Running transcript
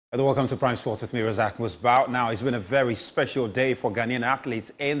Welcome to Prime Sports with me, Razak Musbao. Now, it's been a very special day for Ghanaian athletes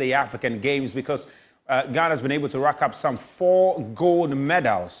in the African Games because Ghana has been able to rack up some 4 gold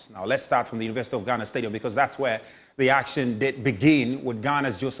medals. Now, let's start from the University of Ghana Stadium because that's where the action did begin, with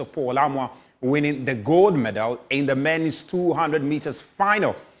Ghana's Paul Amoah winning the gold medal in the men's 200 meters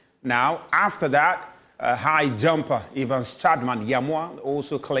final. Now, after that, high jumper Evans Chadman Yamoah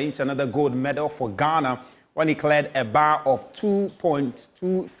also claims another gold medal for Ghana when he cleared a bar of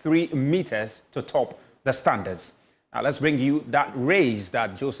 2.23 meters to top the standards. Now, let's bring you that race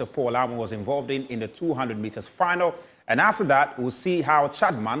that Paul Amoah was involved in the 200 meters final. And after that, we'll see how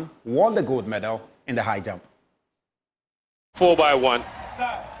Chadman won the gold medal in the high jump. 4x1.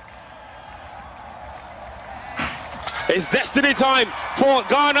 It's destiny time for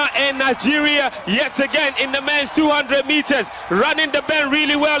Ghana and Nigeria yet again in the men's 200 meters. Running the bend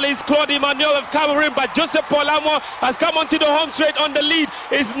really well is Paul Amoah of Cameroon, but Paul Amoah has come onto the home straight on the lead.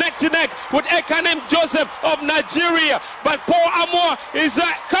 Is neck to neck with Ekanem Joseph of Nigeria, but Paul Amoah is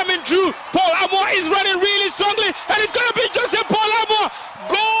coming through. Paul Amoah is running really strongly, and it's going to be Paul Amoah.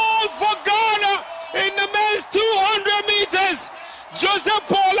 Gold for Ghana in the men's 200 meters.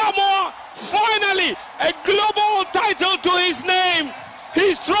 Paul Amoah, finally a global title to his name.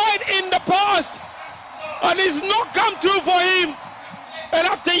 He's tried in the past and it's not come true for him, and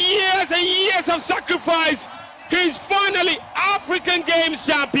after years and years of sacrifice, he's finally African Games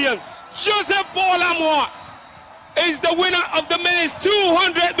champion. Paul Amoah is the winner of the men's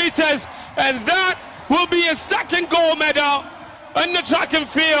 200 meters, and that will be a second gold medal in the track and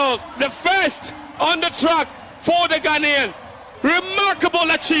field, the first on the track for the Ghanaian. Remarkable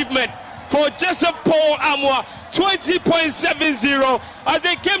achievement for Paul Amoah, 20.70. As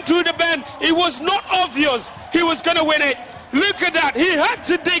they came through the bend, it was not obvious he was going to win it. Look at that. He had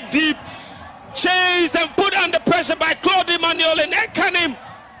to dig deep, chased and put under pressure by Claude Emmanuel and Ekanem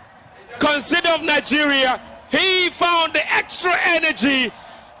Consider of Nigeria. He found the extra energy,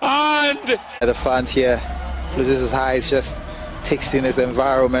 and the fans here loses his eyes, just takes in his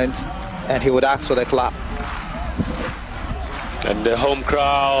environment, and he would ask for the clap. And the home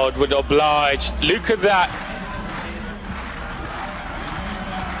crowd would oblige. Look at that.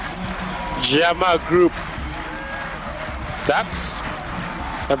 Jama group. That's,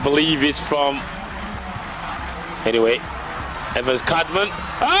 I believe, is from, anyway, Evans Cadman.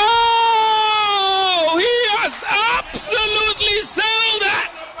 Oh, he has absolutely sailed that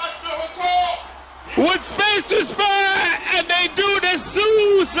with space to spare, and they do the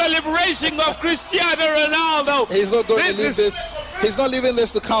Sioux celebration of Cristiano Ronaldo. He's not going to leave this. He's not leaving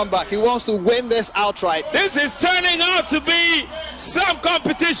this to come back. He wants to win this outright. This is turning out to be some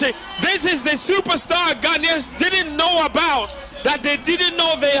competition. This is the superstar Ghanaians didn't know about, that they didn't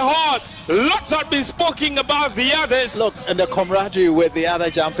know they had. Lots have been spoken about the others. Look, and the camaraderie with the other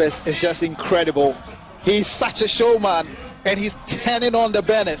jumpers is just incredible. He's such a showman, and he's turning on the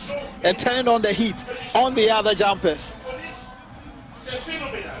burners and turning on the heat on the other jumpers.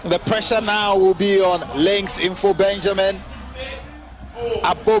 The pressure now will be on Links, Info Benjamin,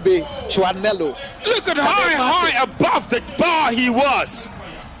 Abobi, Chuanello. Look at how high above the bar he was.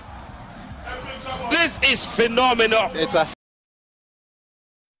 This is phenomenal. It's a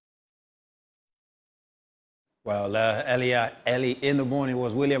Well, early in the morning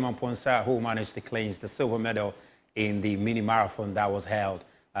was William Amponsa who managed to clinch the silver medal in the mini marathon that was held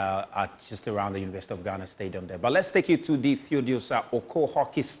at just around the University of Ghana Stadium there. But let's take you to the Theodosius Oko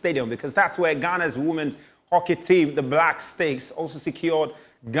Hockey Stadium, because that's where Ghana's women's hockey team, the Black Sticks, also secured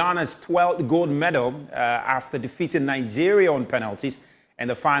Ghana's 12th gold medal after defeating Nigeria on penalties in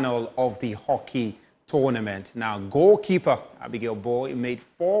the final of the hockey tournament. Now, goalkeeper Abigail Boy made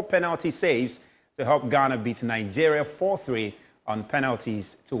 4 penalty saves to help Ghana beat Nigeria 4-3 on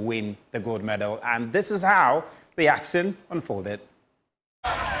penalties to win the gold medal. And this is how the action unfolded.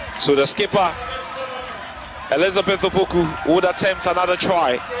 So the skipper, Elizabeth Opoku, would attempt another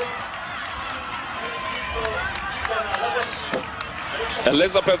try.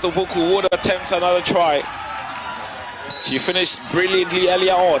 Elizabeth Opoku would attempt another try. She finished brilliantly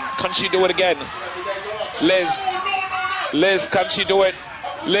earlier on. Can she do it again? Liz, can she do it?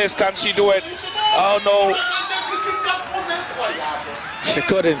 Liz, can she do it? Oh no. She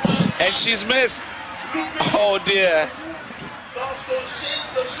couldn't. And she's missed. Oh dear.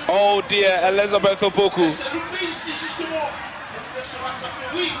 Oh dear, Elizabeth Opoku.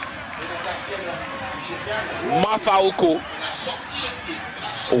 Martha Uko.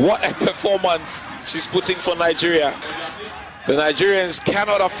 What a performance she's putting for Nigeria. The Nigerians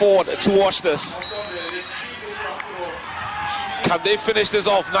cannot afford to watch this. Can they finish this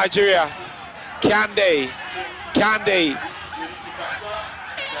off, Nigeria? Can they? Can they?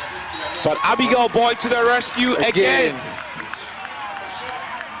 But Abigail Boyd to the rescue again.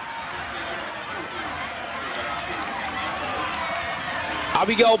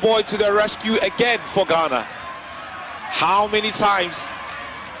 Abigail Boyd to the rescue again for Ghana. How many times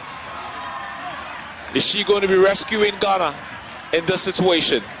is she going to be rescuing Ghana in this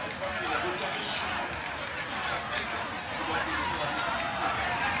situation?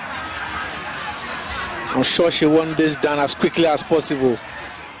 I'm sure she wants this done as quickly as possible.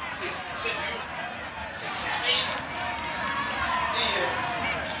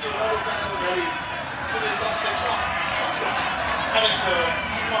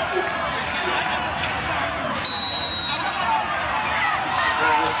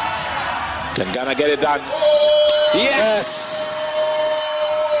 Can Ghana get it done? Yes!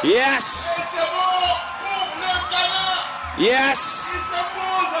 Yes! Yes!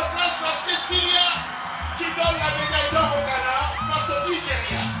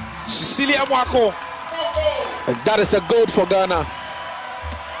 Cecilia Mwako. That is a gold for Ghana.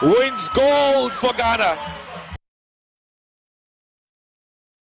 Wins gold for Ghana.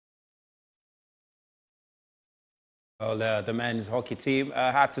 Well, the men's hockey team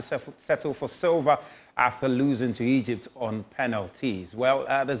had to settle for silver after losing to Egypt on penalties. Well,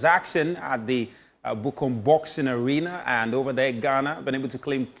 there's action at the Bukom Boxing Arena, and over there, Ghana been able to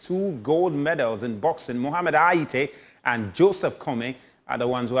claim 2 gold medals in boxing. Mohamed Aite and Joseph Kome are the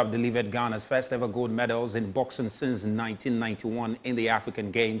ones who have delivered Ghana's first ever gold medals in boxing since 1991 in the African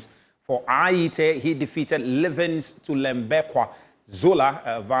Games. For Aite, he defeated Livins to Lembekwa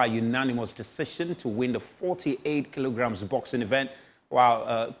Zola via unanimous decision to win the 48 kilograms boxing event,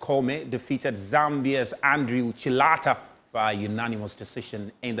 while Kome defeated Zambia's Andrew Chilata via unanimous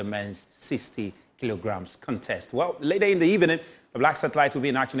decision in the men's 60 kilograms contest. Well, later in the evening, the Black Satellites will be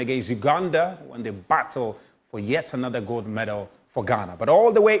in action against Uganda when they battle for yet another gold medal for Ghana. But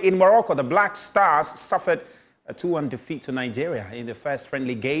all the way in Morocco, the Black Stars suffered a 2-1 defeat to Nigeria in the first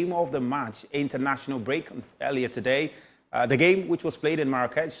friendly game of the match international break earlier today. The game, which was played in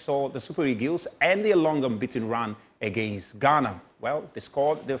Marrakech, saw the Super Eagles end their long unbeaten run against Ghana. Well, they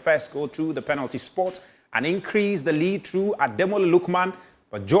scored their first goal through the penalty spot and increased the lead through Ademola Lookman.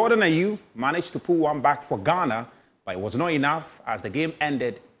 But Jordan Ayew managed to pull one back for Ghana, but it was not enough as the game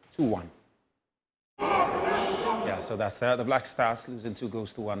ended 2-1. Yeah, so that's the Black Stars losing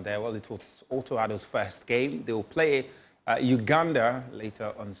 2-1 there. Well, it was Otto Addo's first game. They will play Uganda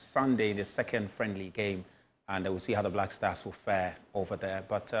later on Sunday in the second friendly game, and we'll see how the Black Stars will fare over there.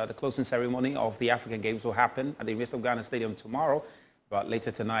 But the closing ceremony of the African Games will happen at the University of Ghana Stadium tomorrow. But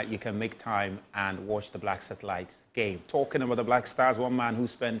later tonight, you can make time and watch the Black Satellites game. Talking about the Black Stars, one man who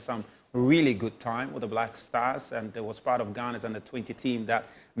spent some really good time with the Black Stars and was part of Ghana's under-20 team that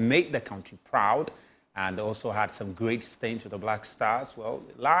made the country proud and also had some great stints with the Black Stars. Well,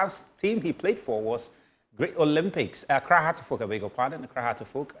 the last team he played for was Great Olympics, Accra Hatterfolk, I beg your pardon, Accra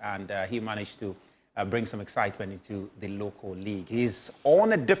Hatterfolk, and he managed to bring some excitement into the local league. He's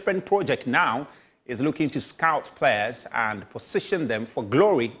on a different project now. Is looking to scout players and position them for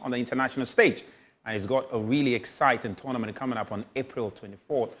glory on the international stage. And he's got a really exciting tournament coming up on April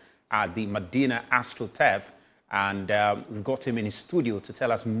 24th at the Medina AstroTurf. And we've got him in his studio to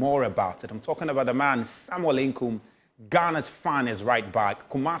tell us more about it. I'm talking about the man, Samuel Inkum, Ghana's finest right back,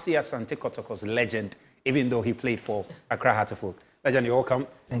 Kumasi Asante Kotoko's legend, even though he played for Accra Hatterfolk. Legend, you're welcome.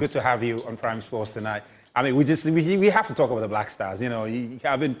 Good to have you on Prime Sports tonight. I mean, we have to talk about the Black Stars. You know, you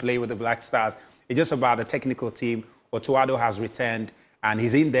haven't played with the Black Stars. It's just about the technical team. Otto Addo has returned, and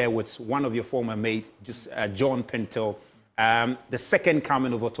he's in there with one of your former mates, John Pinto. The second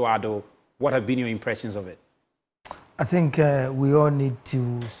coming of Otto Addo, what have been your impressions of it? I think we all need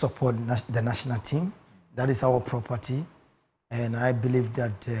to support the national team. That is our property. And I believe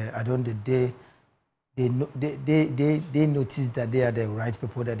that at the end of the day, they notice that they are the right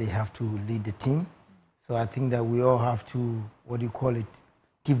people, that they have to lead the team. So I think that we all have to,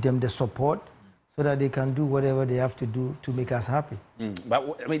 give them the support, so that they can do whatever they have to do to make us happy.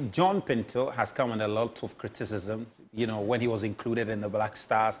 But, I mean, John Pinto has come under a lot of criticism, you know, when he was included in the Black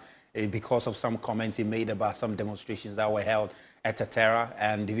Stars because of some comments he made about some demonstrations that were held at Tatera,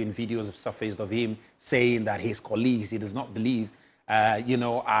 and even videos have surfaced of him saying that his colleagues, he does not believe, are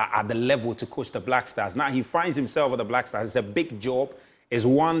at the level to coach the Black Stars. Now, he finds himself at the Black Stars. It's a big job. It's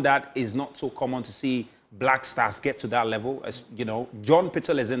one that is not so common to see Black Stars get to that level. As you know, John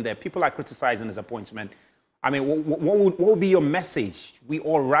Pinto is in there. People are criticizing his appointment. I mean, what would be your message? We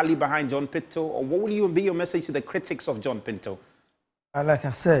all rally behind John Pinto, or what would be your message to the critics of John Pinto? Like I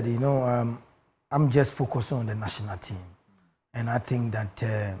said, I'm just focusing on the national team. And I think that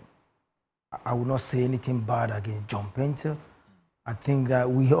I will not say anything bad against John Pinto. I think that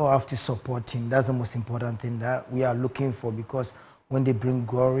we all have to support him. That's the most important thing that we are looking for, because when they bring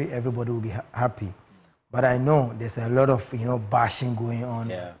glory, everybody will be happy. But I know there's a lot of bashing going on.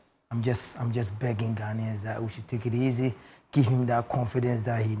 Yeah. I'm just begging Ghanaians that we should take it easy, give him that confidence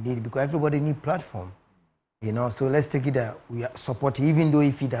that he needs, because everybody needs platform. So let's take it that we are supporting, even though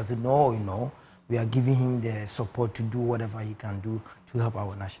if he doesn't know, we are giving him the support to do whatever he can do to help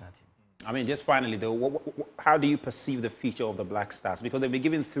our national team. I mean, just finally, though, how do you perceive the future of the Black Stars? Because they've been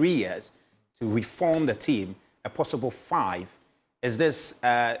given 3 years to reform the team, a possible 5. Is this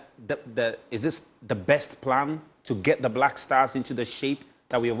the best plan to get the Black Stars into the shape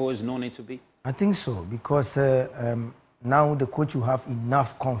that we have always known it to be? I think so, because now the coach will have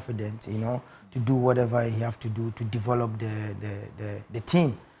enough confidence, to do whatever he has to do to develop the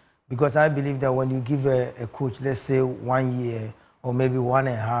team. Because I believe that when you give a coach, let's say 1 year or maybe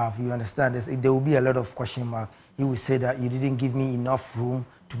 1.5, you understand this, there will be a lot of question mark. He will say that you didn't give me enough room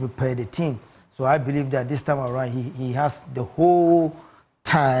to prepare the team. So I believe that this time around, he has the whole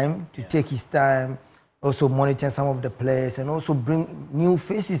time to take his time, also monitor some of the players, and also bring new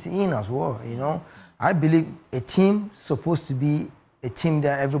faces in as well, I believe a team supposed to be a team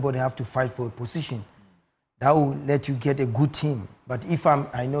that everybody have to fight for a position. That will let you get a good team. But if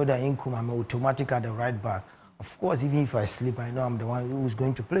I know that income, I'm automatic at the right back. Of course, even if I sleep, I know I'm the one who's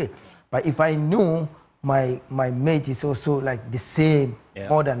going to play. But if I know my mate is also like the same,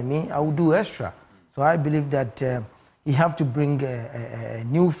 more than me, I will do extra. So I believe that you have to bring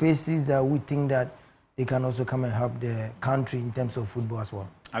new faces that we think that they can also come and help the country in terms of football as well.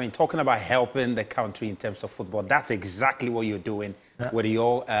 I mean, talking about helping the country in terms of football, that's exactly what you're doing with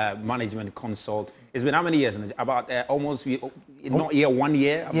your management consult. It's been how many years? About almost, not year, 1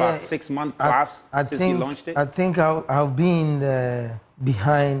 year, about 6 months plus since you launched it? I think I've been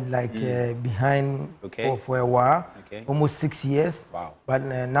behind for a while, almost 6 years. Wow. But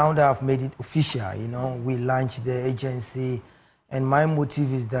now that I've made it official, we launched the agency. And my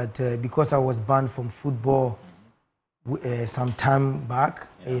motive is that because I was banned from football some time back,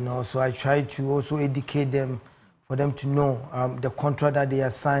 so I try to also educate them, for them to know the contract that they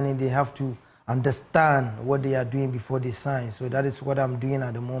are signing, they have to understand what they are doing before they sign. So that is what I'm doing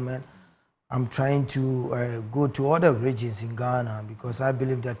at the moment. I'm trying to go to other regions in Ghana, because I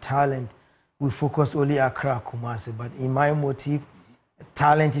believe that talent, we focus only Accra, Kumasi, but in my motive,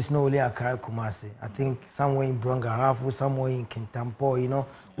 talent is not only Accra, Kumasi. I think somewhere in Brongahafu, somewhere in Kintampo,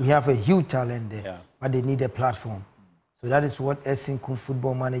 we have a huge talent there, but they need a platform. So that is what Esinkun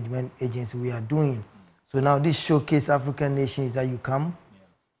Football Management Agency we are doing. So now this showcase African nations that you come,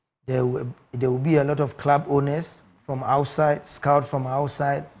 there will be a lot of club owners from outside, scouts from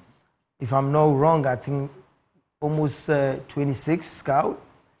outside. If I'm not wrong, I think almost 26 scouts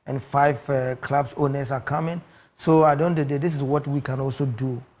and 5 clubs owners are coming. So at the end of the day, this is what we can also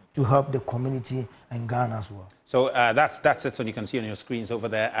do to help the community and Ghana as well. So that's it. So you can see on your screens over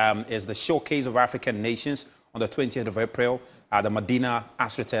there is the Showcase of African Nations on the 20th of April at the Medina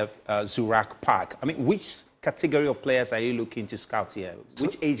Astroturf Zurak Park. I mean, which category of players are you looking to scout here?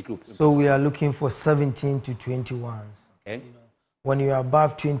 Which age group? So we are looking for 17 to 21s. Okay. When you are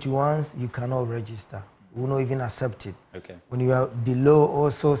above 21s, you cannot register. We will not even accept it. Okay. When you are below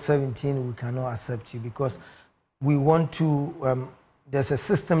also 17, we cannot accept you, because we want to, there's a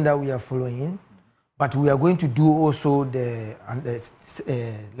system that we are following, but we are going to do also let's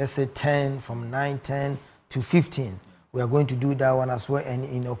say 10, from 9, 10 to 15. We are going to do that one as well. And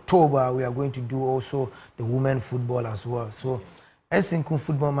in October, we are going to do also the women football as well. So Esinkun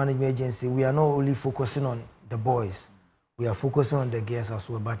Football Management Agency, we are not only focusing on the boys, we are focusing on the girls as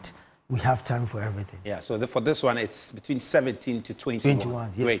well, but we have time for everything. Yeah, so for this one, it's between 17 to 21. 21,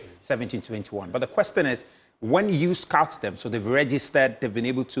 yes. Great, 17 to 21. But the question is, when you scout them, so they've registered, they've been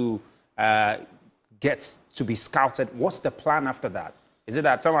able to get to be scouted, what's the plan after that? Is it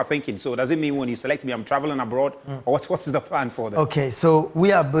that some are thinking, so does it mean when you select me, I'm traveling abroad? Or what's the plan for them? Okay, so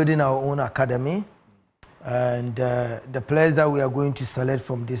we are building our own academy. And the players that we are going to select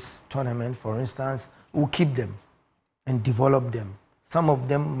from this tournament, for instance, we'll keep them and develop them. Some of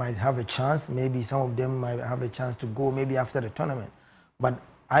them might have a chance, maybe some of them might have a chance to go maybe after the tournament. But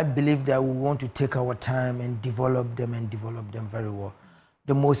I believe that we want to take our time and develop them very well.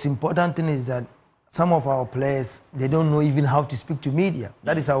 The most important thing is that some of our players, they don't know even how to speak to media.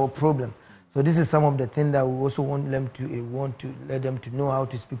 That is our problem. So this is some of the things that we also want to let them to know how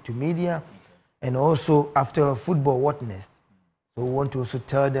to speak to media, and also after football, what next? So we want to also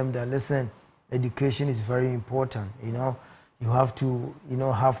tell them that, listen, education is very important. You have to,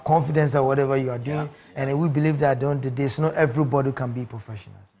 have confidence at whatever you are doing. And we believe that there's not everybody can be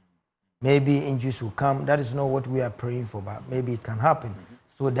professionals. maybe injuries will come. That is not what we are praying for, but maybe it can happen.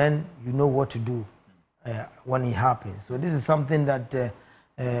 So then you know what to do when it happens. So this is something that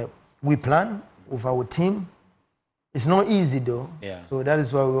we plan with our team. It's not easy though. Yeah. So that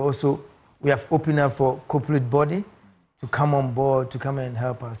is why we have opened up for corporate body to come on board, to come and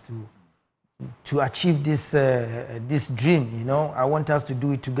help us to achieve this this dream. You know, I want us to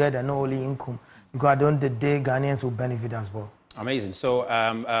do it together, not only income, because at the end of the day, Ghanaians will benefit as well. Amazing. So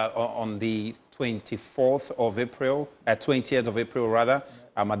on the 24th of April, 20th of April rather,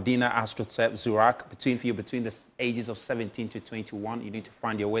 Medina Astrotep Zurak, between the ages of 17 to 21, you need to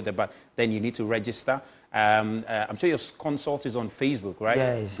find your way there, but then you need to register. I'm sure your consult is on Facebook, right?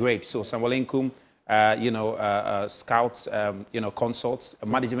 Yes. Great. So Samuel Nkum, scouts, consults,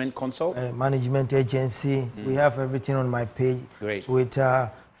 management consult. Management agency. We have everything on my page. Great.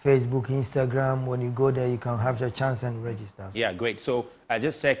 Twitter, Facebook, Instagram. When you go there, you can have the chance and register. Yeah, great. So I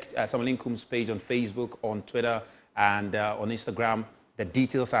just checked Samuel Nkum's page on Facebook, on Twitter, and on Instagram. The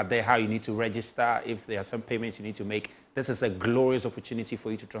details are there, how you need to register, if there are some payments you need to make. This is a glorious opportunity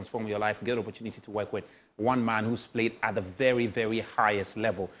for you to transform your life, get an opportunity to work with one man who's played at the very, very highest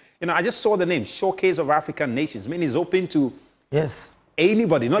level. You know, I just saw the name, Showcase of African Nations. I mean, it's open to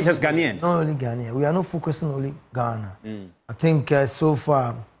anybody, not just Ghanaians. Not only Ghanaians. We are not focusing on only Ghana. I think so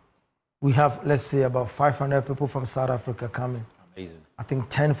far we have, let's say, about 500 people from South Africa coming. Amazing. I think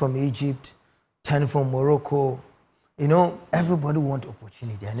 10 from Egypt, 10 from Morocco. You know, everybody wants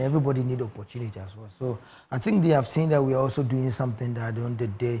opportunity, and everybody needs opportunity as well. So I think they have seen that we are also doing something that at the end of the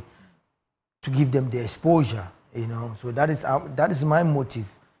day to give them the exposure, you know. So that is my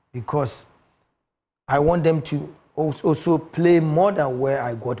motive, because I want them to also play more than where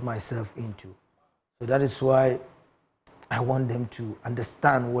I got myself into. So that is why I want them to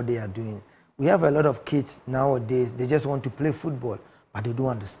understand what they are doing. We have a lot of kids nowadays, they just want to play football, but they don't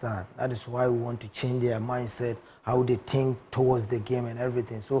understand. That is why we want to change their mindset, how they think towards the game and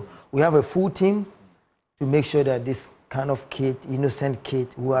everything. So we have a full team to make sure that this kind of kid, innocent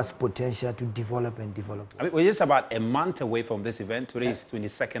kid who has potential to develop and develop. I mean, we're just about a month away from this event. Today is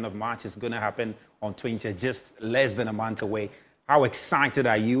 22nd of March. It's going to happen on 20th, just less than a month away. How excited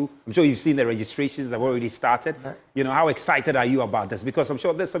are you? I'm sure you've seen the registrations have already started. You know, how excited are you about this? Because I'm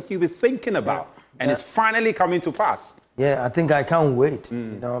sure there's something you've been thinking about, and it's finally coming to pass. Yeah, I think I can't wait,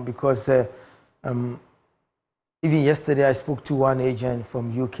 you know, because even yesterday I spoke to one agent from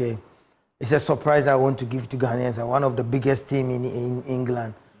UK. It's a surprise I want to give to Ghanaians. One of the biggest team in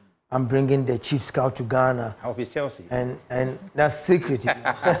England. I'm bringing the chief scout to Ghana. How is Chelsea? And that's secret.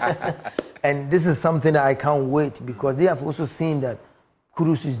 And this is something that I can't wait, because they have also seen that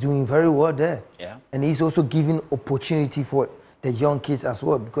Kudus is doing very well there. Yeah. And he's also giving opportunity for the young kids as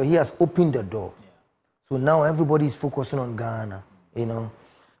well, because he has opened the door. Yeah. So now everybody is focusing on Ghana, you know.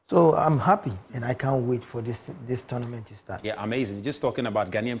 So I'm happy, and I can't wait for this tournament to start. Yeah, amazing. Just talking about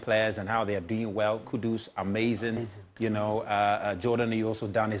Ghanaian players and how they are doing well. Kudus, amazing. You know, Jordan, he also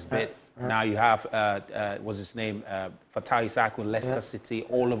done his bit. Now you have, what's his name, Fatai Isaku, Leicester City,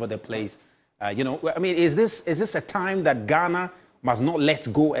 all over the place. You know, I mean, is this a time that Ghana must not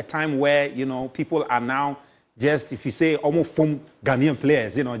let go? A time where, you know, people are now just, if you say, almost from Ghanaian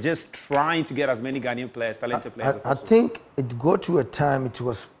players, you know, just trying to get as many Ghanaian players, talented players as possible. I think it got to a time it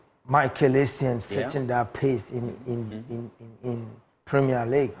was Michael Essien setting that pace in Premier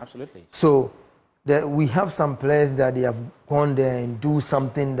League. Absolutely. So we have some players that they have gone there and do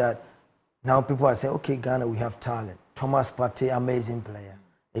something that now people are saying, okay, Ghana, we have talent. Thomas Partey, amazing player.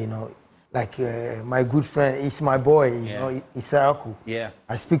 You know, like my good friend, he's my boy, you know, Isaku. Yeah.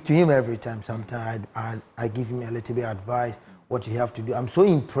 I speak to him every time. Sometimes I give him a little bit of advice, what you have to do. I'm so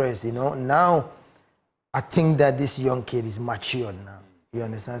impressed, you know. Now, I think that this young kid is matured now. You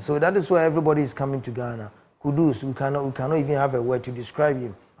understand? So that is why everybody is coming to Ghana. Kudus, we cannot even have a word to describe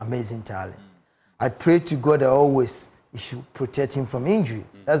him. Amazing talent. I pray to God that always He should protect him from injury.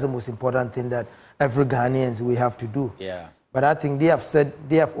 That's the most important thing that every Ghanaians we have to do. Yeah. But I think they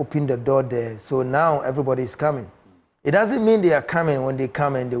have opened the door there. So now everybody is coming. It doesn't mean they are coming. When they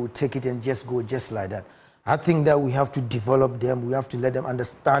come and they will take it and just go just like that. I think that we have to develop them. We have to let them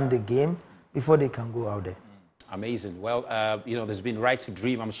understand the game before they can go out there. Amazing. Well, you know, there's been Right to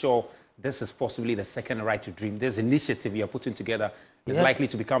Dream. I'm sure this is possibly the second Right to Dream. This initiative you're putting together is likely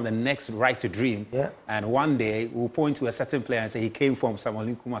to become the next Right to Dream. Yeah. And one day we'll point to a certain player and say he came from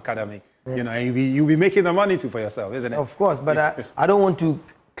Samuel Nkum Academy. Yeah. You know, and you'll be making the money too for yourself, isn't it? Of course, but I don't want to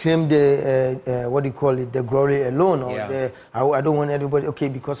claim the what do you call it, the glory alone, or I don't want everybody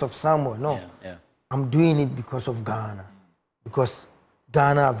because of Samuel. No, I'm doing it because of Ghana, because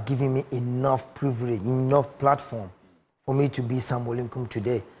Ghana have given me enough privilege, enough platform for me to be Samuel Nkum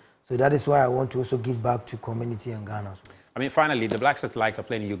today. So that is why I want to also give back to community and Ghana. I mean, finally, the Black Satellites are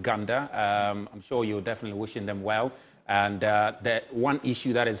playing in Uganda. I'm sure you're definitely wishing them well. And the one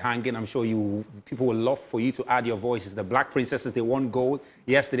issue that is hanging, I'm sure people will love for you to add your voices. The Black Princesses, they won gold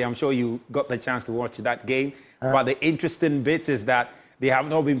yesterday. I'm sure you got the chance to watch that game. But the interesting bit is that they have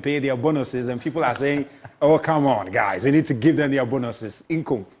not been paid their bonuses. And people are saying, oh, come on, guys, you need to give them their bonuses.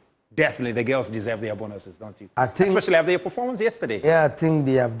 Income. Definitely, the girls deserve their bonuses, don't you? I think, especially after their performance yesterday. Yeah, I think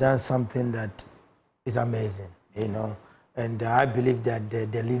they have done something that is amazing, you know. And I believe that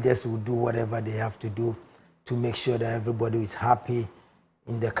the leaders will do whatever they have to do to make sure that everybody is happy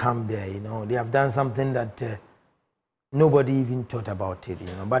in the camp there, you know. They have done something that nobody even thought about it, you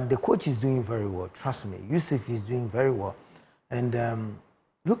know. But the coach is doing very well, trust me. Yusuf is doing very well. And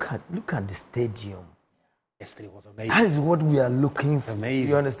look at the stadium. Yesterday was amazing. That is what we are looking for. Amazing.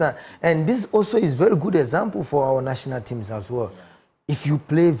 You understand? And this also is very good example for our national teams as well. Yeah. If you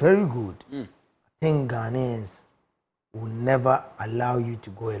play very good, I think Ghanaians will never allow you to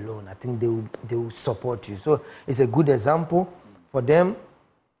go alone. I think they will support you. So it's a good example for them.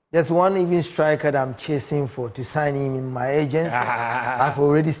 There's one even striker that I'm chasing to sign him in my agency. I've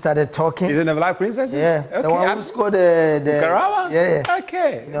already started talking. Is it the Black Princess? Yeah. Okay. The one who scored the Karawa? Yeah.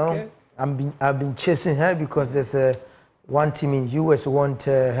 Okay. You know, okay. I've been chasing her because there's one team in US want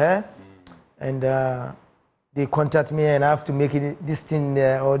her, and they contact me and I have to make this thing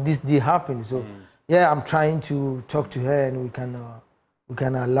or this deal happen. So yeah, I'm trying to talk to her and we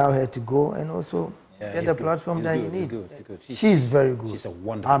can allow her to go and also get the platform that you need. He's good. She's very good. She's a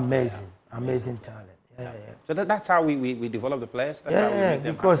wonderful amazing talent. Yeah. So that's how we develop the players. That's how we make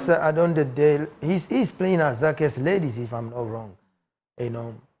them because at the end of the day, he's playing as Zacchaeus Ladies, if I'm not wrong, you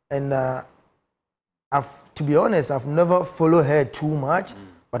know. And to be honest, I've never followed her too much,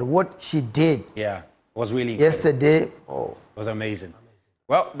 but what she did, was really yesterday, was amazing.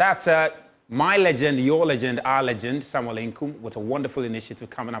 Well, that's my legend, your legend, our legend, Samuel Nkum, with a wonderful initiative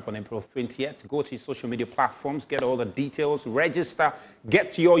coming up on April 20th. Go to your social media platforms, get all the details, register,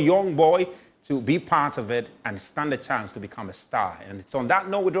 get your young boy to be part of it and stand a chance to become a star. And it's on that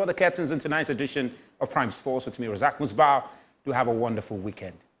note we draw the curtains in tonight's edition of Prime Sports with me, Razak Musbah. Do have a wonderful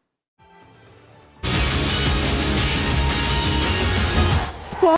weekend.